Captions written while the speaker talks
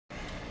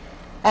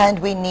And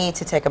we need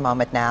to take a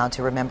moment now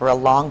to remember a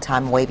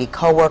longtime Wavy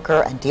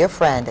co-worker and dear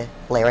friend,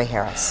 Larry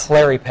Harris.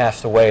 Larry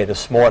passed away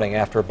this morning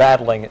after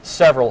battling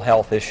several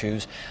health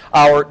issues.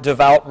 Our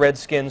devout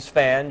Redskins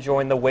fan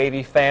joined the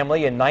Wavy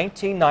family in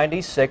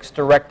 1996,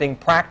 directing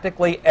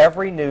practically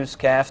every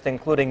newscast,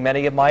 including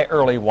many of my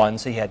early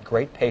ones. He had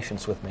great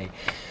patience with me.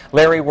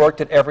 Larry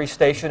worked at every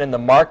station in the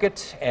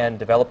market and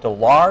developed a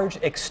large,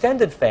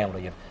 extended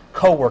family of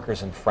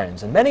co-workers and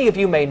friends. And many of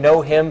you may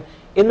know him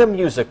in the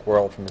music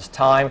world from his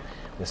time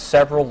with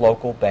several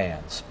local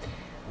bands.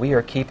 We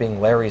are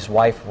keeping Larry's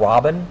wife,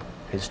 Robin,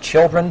 his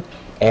children,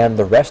 and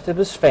the rest of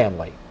his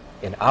family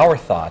in our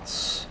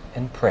thoughts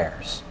and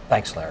prayers.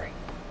 Thanks, Larry.